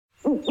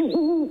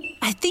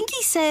I think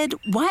he said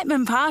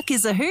Whiteman Park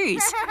is a hoot.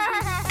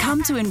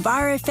 Come to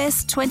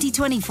EnviroFest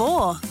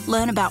 2024.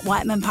 Learn about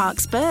Whiteman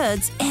Park's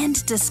birds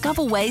and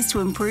discover ways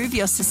to improve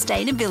your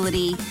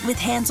sustainability with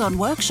hands-on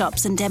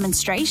workshops and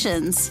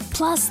demonstrations.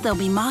 Plus, there'll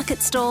be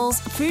market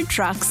stalls, food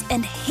trucks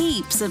and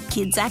heaps of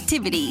kids'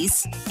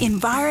 activities.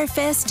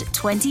 EnviroFest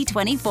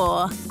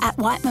 2024 at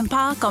Whiteman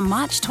Park on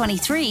March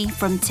 23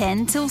 from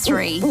 10 till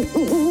 3.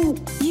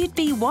 You'd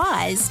be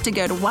wise to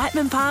go to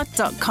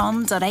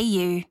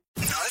whitemanpark.com.au.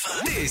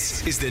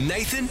 This is the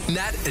Nathan,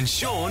 Nat and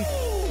Shaun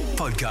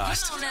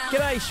podcast.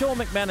 G'day, Shaun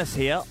McManus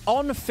here.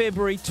 On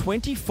February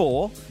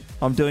 24,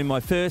 I'm doing my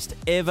first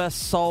ever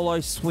solo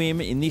swim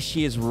in this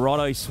year's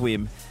Rotto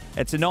swim.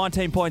 It's a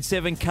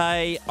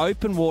 19.7k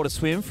open water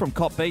swim from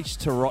Cop Beach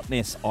to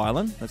Rottnest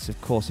Island. That's,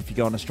 of course, if you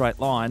go on a straight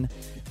line.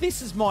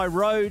 This is my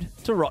road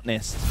to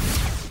Rottnest.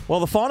 Well,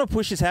 the final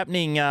push is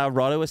happening.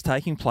 Rotto is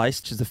taking place,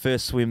 which is the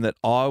first swim that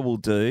I will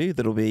do.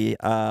 That'll be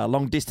a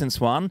long-distance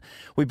one.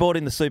 We brought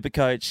in the super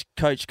coach,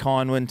 Coach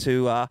Ceinwen,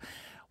 to,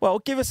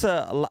 give us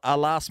a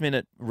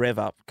last-minute rev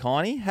up.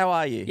 Kiney, how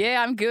are you?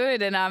 Yeah, I'm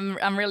good, and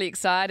I'm really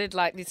excited.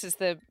 Like, this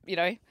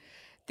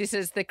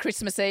is the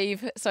Christmas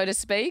Eve, so to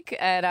speak,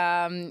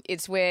 and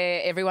it's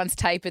where everyone's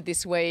tapered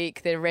this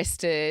week. They're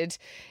rested.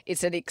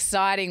 It's an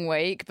exciting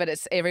week, but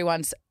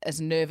everyone's as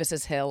nervous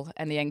as hell,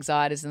 and the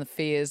anxieties and the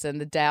fears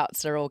and the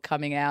doubts are all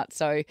coming out.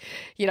 So,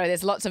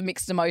 there's lots of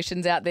mixed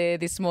emotions out there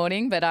this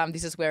morning, but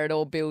this is where it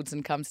all builds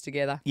and comes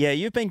together. Yeah,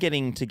 you've been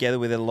getting together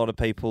with a lot of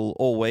people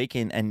all week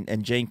and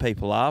geeing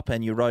people up,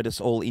 and you wrote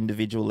us all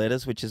individual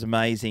letters, which is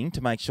amazing,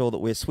 to make sure that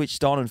we're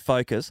switched on and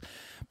focused.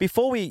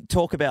 Before we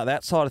talk about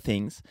that side of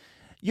things,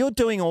 you're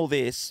doing all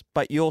this,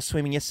 but you're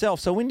swimming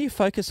yourself. So when do you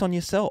focus on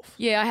yourself?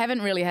 Yeah, I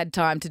haven't really had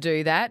time to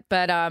do that,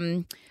 but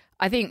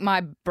I think my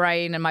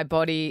brain and my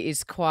body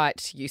is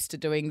quite used to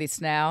doing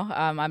this now.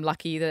 I'm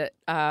lucky that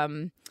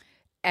I'm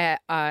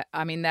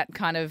in that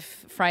kind of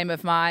frame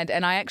of mind,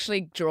 and I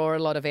actually draw a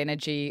lot of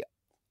energy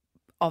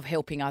of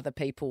helping other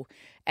people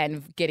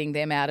and getting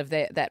them out of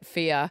that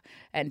fear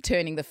and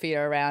turning the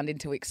fear around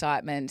into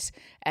excitement.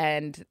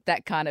 And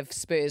that kind of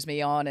spurs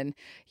me on. And,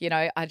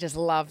 I just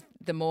love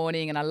the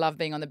morning and I love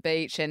being on the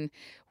beach. And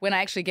when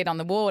I actually get on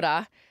the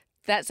water,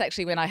 that's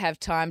actually when I have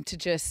time to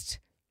just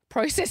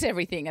process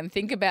everything and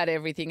think about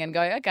everything and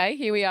go, okay,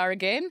 here we are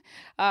again.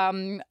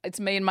 It's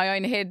me in my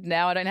own head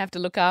now. I don't have to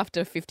look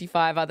after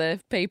 55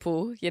 other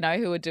people,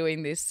 who are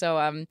doing this. So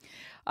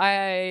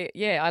I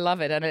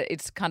love it, and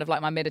it's kind of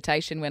like my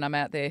meditation when I'm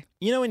out there.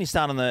 When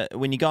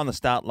you go on the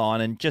start line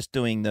and just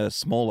doing the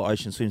smaller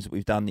ocean swims that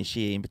we've done this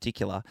year in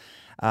particular,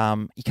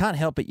 you can't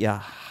help it. Your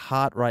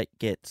heart rate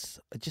gets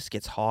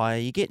higher.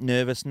 You get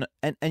nervous,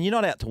 and you're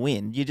not out to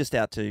win. You're just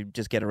out to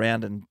just get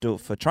around and do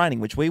it for training,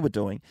 which we were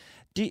doing.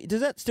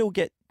 Does that still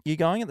get you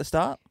going at the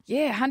start?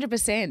 Yeah,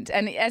 100%.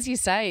 And as you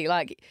say,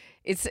 like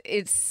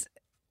it's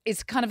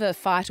kind of a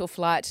fight or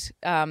flight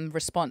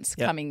response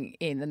coming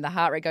in, and the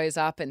heart rate goes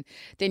up, and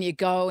then you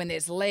go and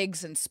there's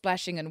legs and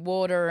splashing and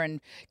water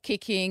and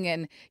kicking,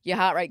 and your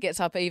heart rate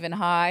gets up even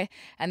high.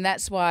 And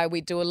that's why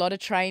we do a lot of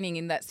training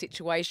in that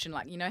situation.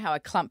 Like, how I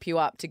clump you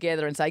up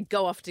together and say,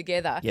 go off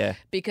together. Yeah.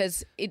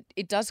 Because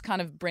it does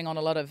kind of bring on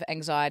a lot of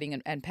anxiety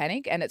and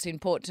panic, and it's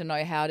important to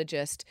know how to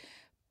just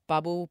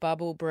bubble,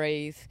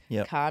 breathe,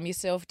 calm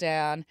yourself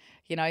down.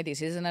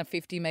 This isn't a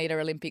 50-metre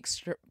Olympic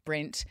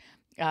sprint.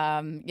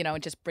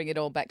 And just bring it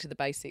all back to the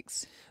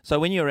basics. So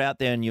when you're out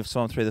there and you've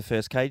swum through the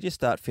first K, you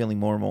start feeling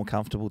more and more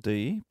comfortable, do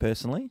you,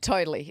 personally?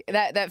 Totally.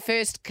 That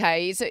first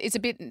K, it's a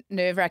bit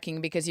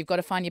nerve-wracking because you've got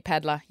to find your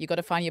paddler, you've got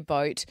to find your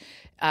boat.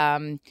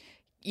 People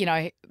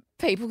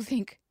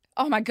think,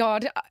 oh, my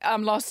God,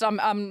 I'm lost,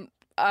 I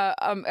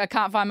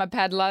can't find my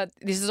paddler.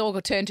 This is all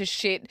going to turn to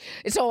shit.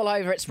 It's all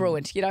over. It's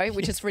ruined,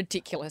 which is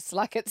ridiculous.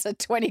 Like, it's a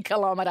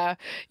 20-kilometre,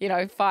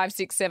 5,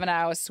 6, 7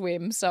 hour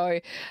swim. So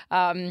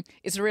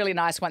it's really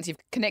nice once you've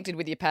connected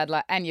with your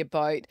paddler and your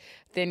boat.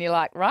 Then you're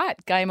like,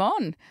 right, game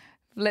on.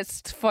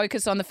 Let's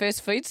focus on the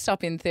first food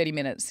stop in 30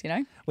 minutes,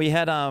 We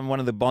had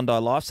one of the Bondi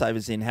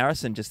lifesavers in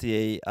Harrison just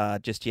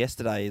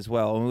yesterday as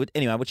well. And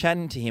we're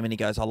chatting to him and he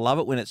goes, I love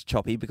it when it's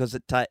choppy because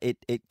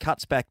it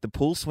cuts back the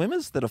pool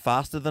swimmers that are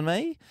faster than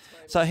me.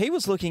 So he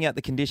was looking at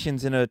the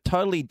conditions in a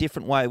totally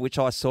different way, which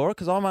I saw it,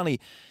 because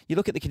you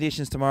look at the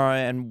conditions tomorrow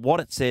and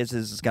what it says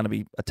is it's going to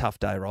be a tough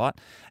day, right?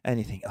 And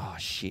you think, oh,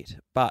 shit.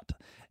 But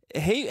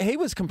he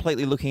was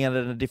completely looking at it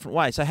in a different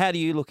way. So how do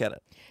you look at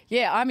it?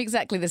 Yeah, I'm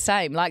exactly the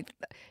same. Like,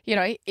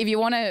 if you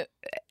want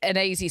an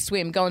easy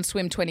swim, go and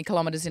swim 20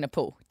 kilometres in a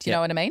pool. Do you know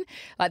what I mean?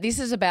 Like, this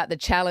is about the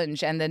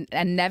challenge and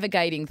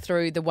navigating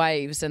through the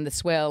waves and the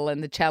swell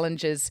and the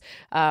challenges,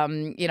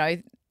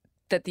 that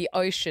the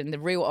ocean, the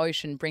real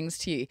ocean, brings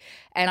to you.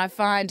 And I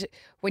find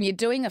when you're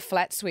doing a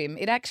flat swim,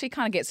 it actually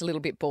kind of gets a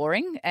little bit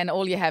boring, and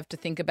all you have to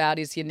think about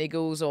is your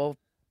niggles or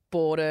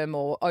boredom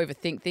or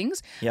overthink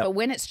things. Yep. But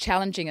when it's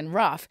challenging and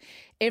rough,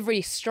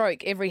 every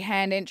stroke, every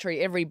hand entry,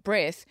 every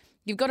breath,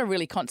 you've got to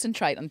really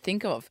concentrate and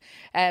think of.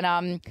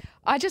 And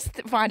I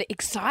just find it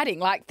exciting.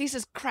 Like, this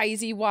is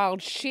crazy,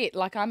 wild shit.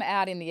 Like, I'm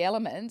out in the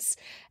elements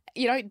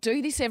you don't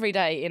do this every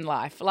day in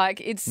life.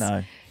 Like it's,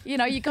 No. you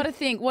know, you got to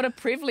think what a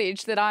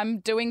privilege that I'm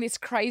doing this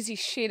crazy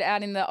shit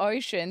out in the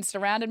ocean,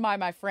 surrounded by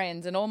my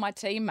friends and all my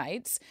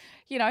teammates.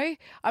 You know,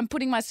 I'm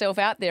putting myself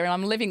out there and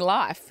I'm living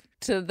life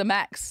to the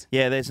max.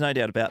 Yeah, there's no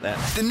doubt about that.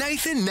 The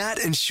Nathan,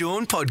 Nat and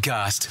Shaun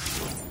podcast.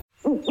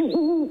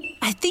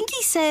 I think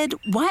he said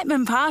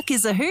Whiteman Park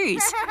is a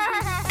hoot.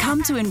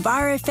 Come to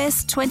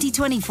EnviroFest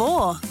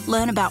 2024.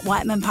 Learn about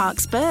Whiteman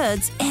Park's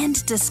birds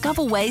and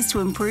discover ways to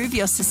improve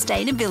your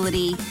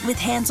sustainability with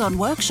hands-on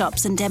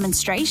workshops and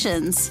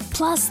demonstrations.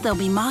 Plus, there'll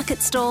be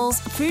market stalls,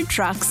 food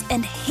trucks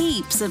and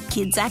heaps of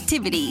kids'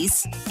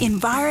 activities.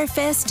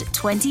 EnviroFest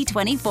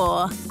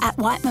 2024 at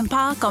Whiteman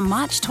Park on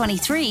March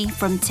 23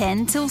 from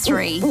 10 till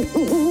 3.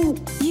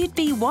 You'd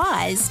be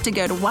wise to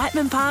go to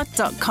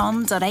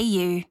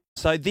whitemanpark.com.au.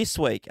 So this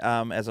week,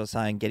 as I was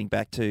saying, getting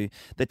back to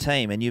the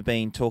team, and you've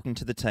been talking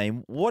to the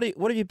team, what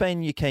have you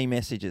been your key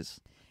messages?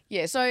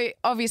 Yeah, so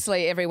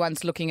obviously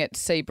everyone's looking at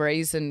sea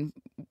breeze and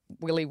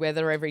willy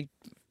weather every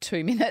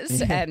 2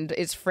 minutes and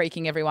it's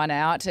freaking everyone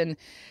out. And,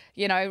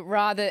 you know,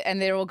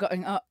 and they're all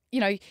going, oh,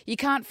 you know, you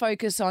can't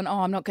focus on, oh,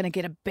 I'm not going to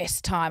get a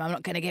best time. I'm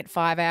not going to get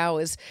 5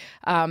 hours.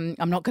 I'm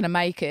not going to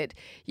make it.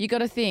 You got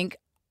to think,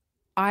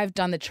 I've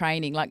done the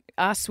training. Like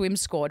our swim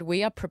squad,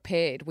 we are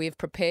prepared. We have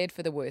prepared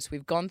for the worst.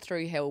 We've gone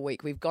through Hell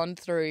Week. We've gone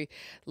through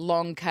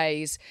long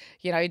Ks,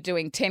 you know,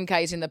 doing 10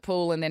 Ks in the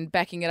pool and then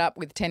backing it up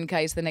with 10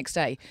 Ks the next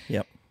day.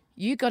 Yep.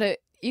 You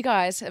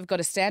guys have got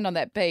to stand on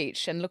that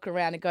beach and look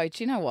around and go,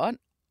 do you know what?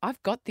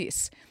 I've got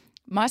this.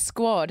 My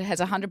squad has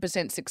a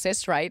 100%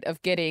 success rate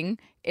of getting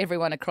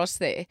everyone across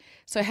there.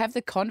 So have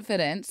the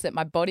confidence that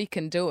my body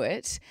can do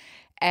it.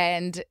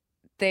 And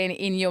then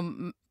in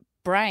your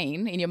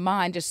brain, in your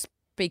mind, just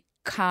be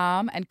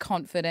calm and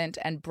confident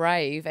and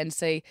brave and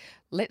show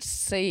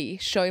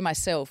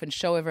myself and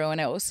show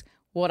everyone else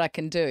what I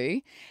can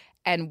do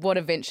and what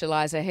adventure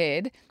lies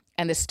ahead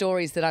and the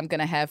stories that I'm going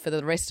to have for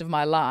the rest of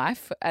my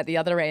life at the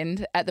other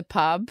end, at the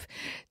pub,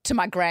 to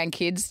my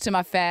grandkids, to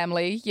my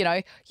family. You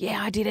know,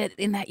 yeah, I did it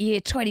in that year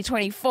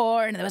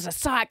 2024 and there was a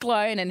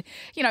cyclone and,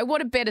 you know,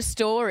 what a better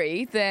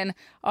story than,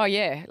 oh,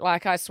 yeah,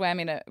 like I swam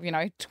in a,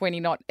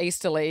 20-knot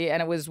easterly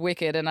and it was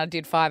wicked and I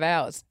did 5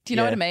 hours. Do you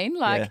know what I mean?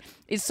 Like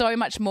it's so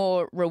much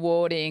more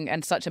rewarding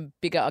and such a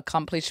bigger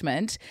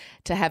accomplishment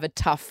to have a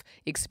tough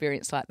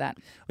experience like that.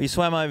 Well, you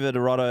swam over to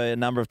Rotto a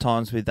number of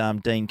times with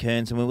Dean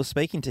Kearns and we were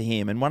speaking to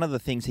him, and one of the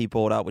things he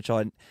brought up,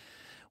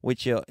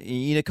 which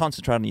you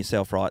concentrate on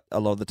yourself, right, a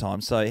lot of the time.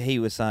 So he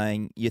was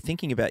saying you're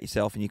thinking about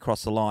yourself and you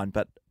cross the line,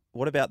 but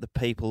what about the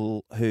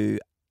people who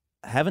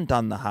haven't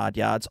done the hard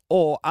yards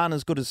or aren't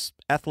as good as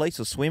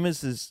athletes or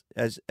swimmers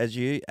as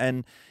you,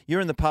 and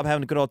you're in the pub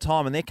having a good old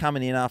time and they're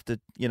coming in after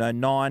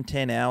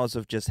 9-10 hours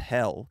of just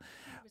hell,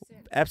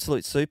 100%.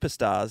 Absolute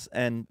superstars,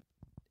 and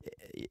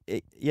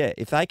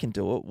if they can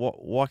do it,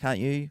 why can't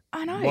you?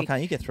 I know. Why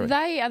can't you get through?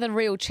 They are the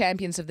real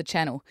champions of the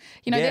channel.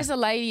 There's a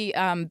lady,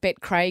 Bet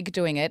Craig,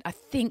 doing it. I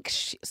think,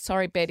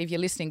 sorry, Bet, if you're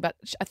listening, but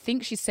I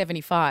think she's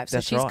 75.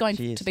 So she's going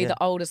to be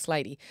the oldest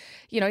lady.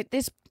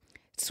 There's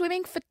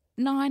swimming for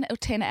 9 or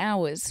 10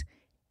 hours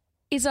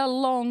is a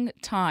long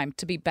time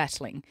to be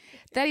battling.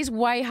 That is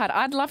way hard.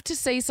 I'd love to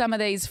see some of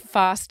these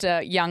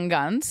faster young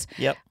guns.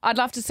 Yep. I'd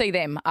love to see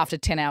them after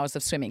 10 hours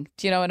of swimming.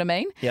 Do you know what I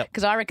mean? Yep.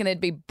 Because I reckon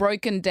they'd be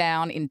broken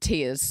down in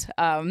tears.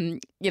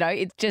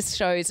 It just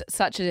shows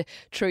such a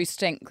true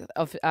strength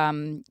of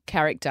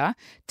character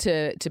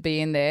to be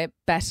in there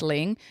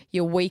battling.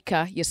 You're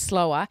weaker, you're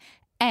slower,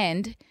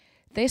 and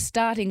they're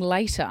starting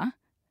later.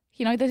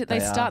 They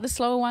start the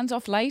slower ones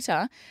off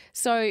later.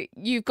 So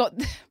you've got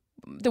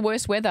the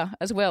worst weather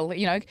as well.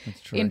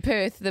 In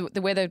Perth,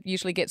 the weather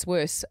usually gets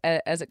worse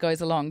as it goes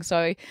along.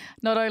 So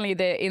not only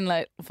they're in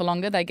for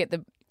longer, they get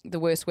the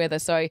worst weather.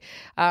 So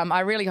I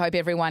really hope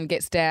everyone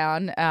gets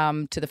down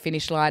to the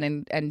finish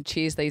line and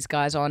cheers these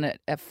guys on at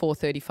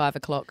 4:30, 5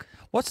 o'clock.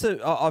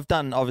 I've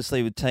done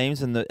obviously with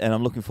teams and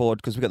I'm looking forward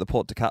because we've got the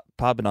Port to Cut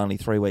pub in only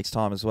 3 weeks'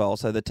 time as well.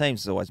 So the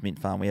teams is always mint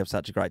fun. We have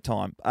such a great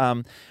time.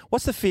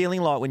 What's the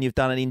feeling like when you've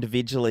done it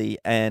individually?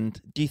 And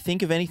do you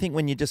think of anything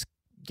when you're just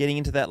getting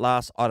into that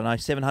last,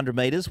 700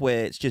 metres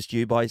where it's just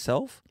you by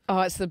yourself?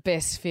 Oh, it's the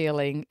best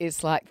feeling.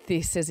 It's like,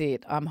 this is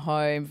it. I'm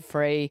home,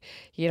 free.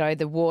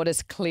 The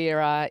water's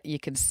clearer. You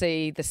can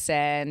see the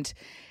sand.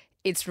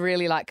 It's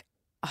really like,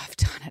 I've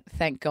done it,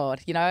 thank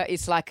God.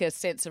 It's like a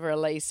sense of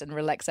release and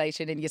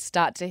relaxation, and you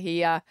start to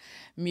hear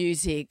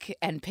music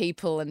and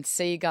people and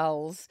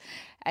seagulls,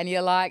 and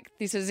you're like,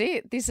 this is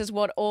it. This is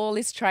what all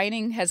this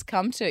training has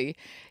come to.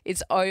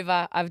 It's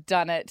over. I've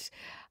done it.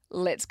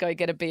 Let's go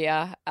get a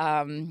beer.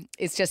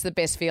 It's just the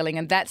best feeling,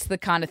 and that's the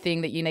kind of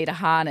thing that you need to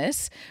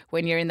harness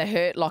when you're in the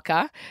hurt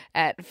locker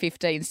at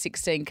 15,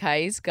 16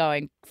 Ks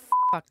going,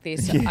 fuck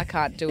this, I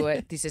can't do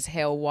it. This is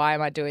hell. Why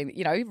am I doing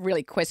it?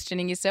 Really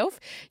questioning yourself.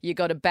 You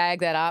got to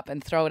bag that up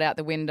and throw it out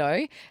the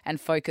window and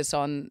focus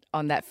on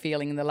that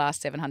feeling in the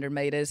last 700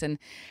 metres. And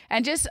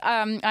just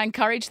I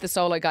encourage the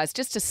solo guys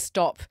just to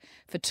stop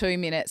for 2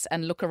 minutes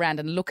and look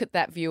around and look at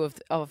that view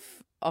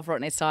of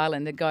Rottnest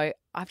Island and go,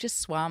 I've just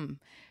swum.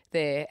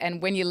 there.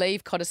 And when you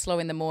leave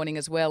Cottesloe in the morning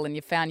as well and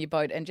you found your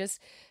boat, and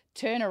just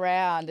turn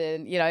around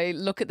and,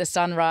 look at the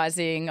sun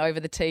rising over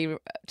the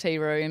tea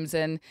rooms,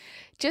 and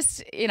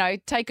just,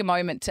 take a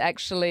moment to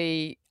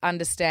actually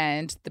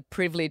understand the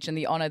privilege and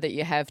the honour that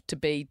you have to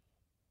be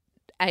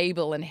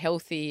able and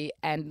healthy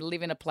and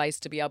live in a place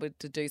to be able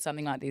to do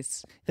something like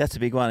this. That's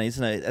a big one,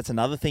 isn't it? That's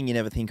another thing you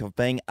never think of,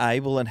 being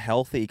able and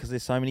healthy, because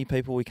there's so many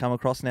people we come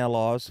across in our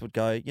lives would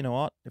go, you know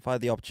what, if I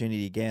had the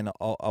opportunity again,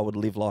 I would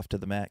live life to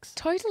the max.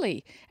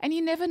 Totally. And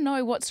you never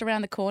know what's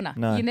around the corner.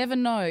 No. You never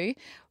know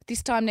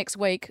this time next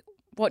week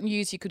what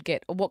news you could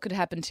get or what could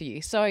happen to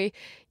you. So,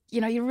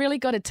 you really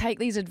got to take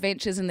these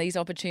adventures and these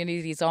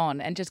opportunities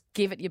on and just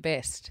give it your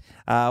best.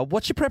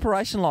 What's your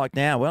preparation like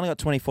now? We only got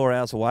 24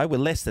 hours away. We're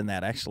less than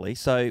that, actually.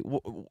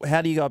 So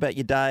how do you go about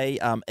your day,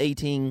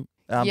 eating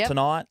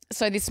tonight?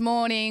 So this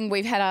morning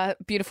we've had a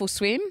beautiful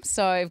swim.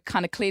 So I've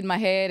kind of cleared my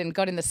head and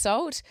got in the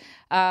salt.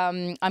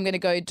 I'm going to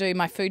go do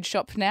my food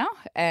shop now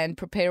and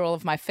prepare all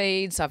of my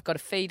feeds. I've got a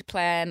feed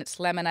plan. It's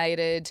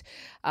laminated.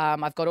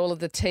 I've got all of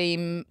the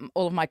team,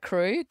 all of my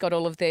crew, got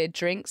all of their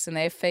drinks and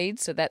their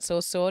feeds. So that's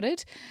all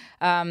sorted.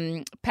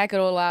 Pack it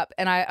all up.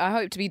 And I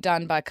hope to be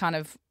done by kind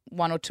of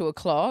 1 or 2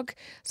 o'clock.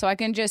 So I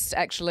can just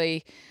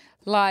actually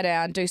lie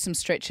down, do some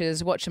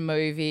stretches, watch a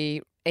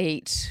movie,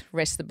 eat,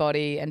 rest the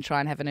body, and try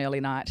and have an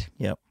early night.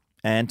 Yep.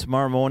 And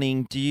tomorrow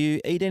morning, do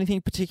you eat anything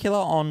particular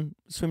on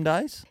swim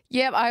days?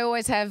 Yep, I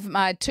always have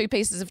my 2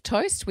 pieces of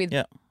toast with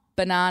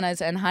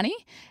bananas and honey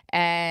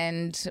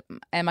and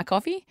my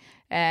coffee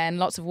and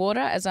lots of water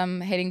as I'm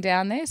heading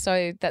down there.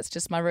 So that's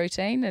just my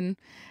routine. And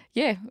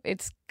yeah,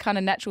 it's kind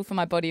of natural for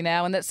my body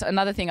now. And that's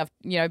another thing I've,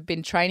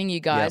 been training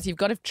you guys. Yep. You've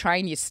got to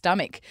train your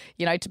stomach,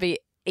 to be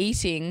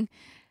eating.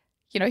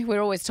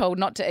 We're always told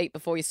not to eat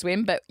before you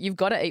swim, but you've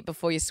got to eat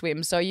before you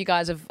swim. So you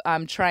guys have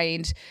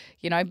trained,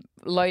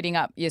 loading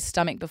up your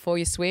stomach before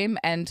you swim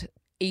and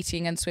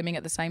eating and swimming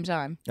at the same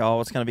time. Oh,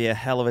 it's going to be a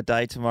hell of a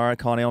day tomorrow,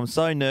 Connie. I'm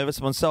so nervous.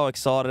 I'm so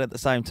excited at the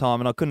same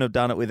time, and I couldn't have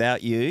done it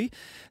without you.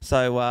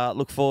 So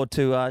look forward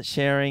to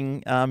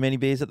sharing many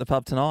beers at the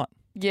pub tonight.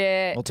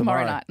 Yeah,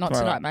 tomorrow night. Not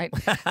tonight, mate.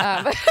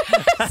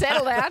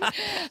 Settle down.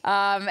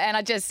 And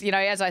I just,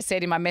 as I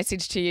said in my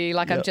message to you,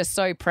 I'm just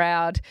so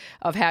proud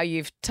of how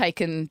you've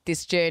taken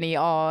this journey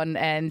on,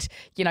 and,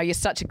 you're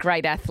such a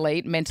great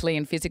athlete mentally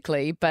and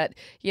physically, but,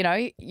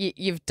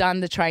 you've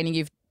done the training,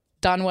 you've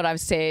done what I've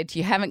said,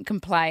 you haven't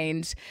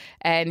complained,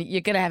 and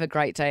you're going to have a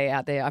great day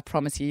out there. I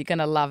promise you. You're going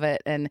to love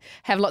it and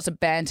have lots of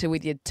banter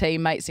with your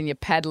teammates and your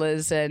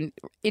paddlers, and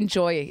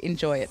enjoy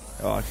it.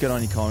 Oh, good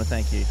on you, Connie.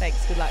 Thank you.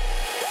 Thanks. Good luck.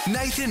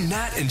 Nathan,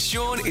 Nat and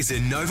Shaun is a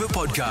Nova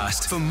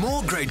podcast. For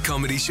more great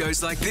comedy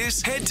shows like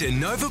this, head to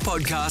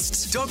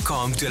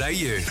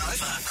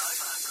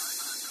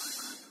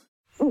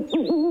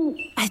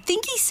novapodcasts.com.au. I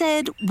think he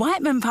said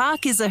Whiteman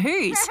Park is a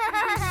hoot.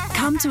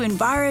 Come to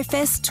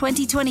EnviroFest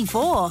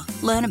 2024.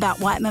 Learn about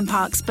Whiteman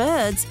Park's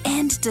birds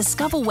and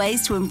discover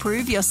ways to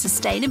improve your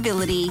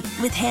sustainability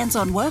with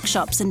hands-on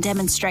workshops and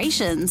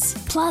demonstrations.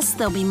 Plus,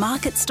 there'll be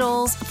market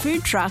stalls,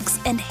 food trucks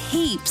and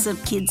heaps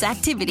of kids'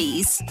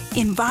 activities.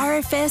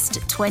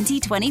 EnviroFest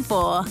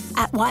 2024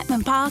 at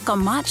Whiteman Park on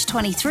March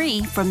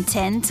 23 from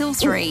 10 till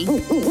 3.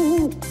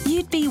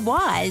 You'd be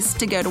wise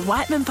to go to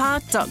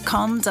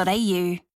whitemanpark.com.au.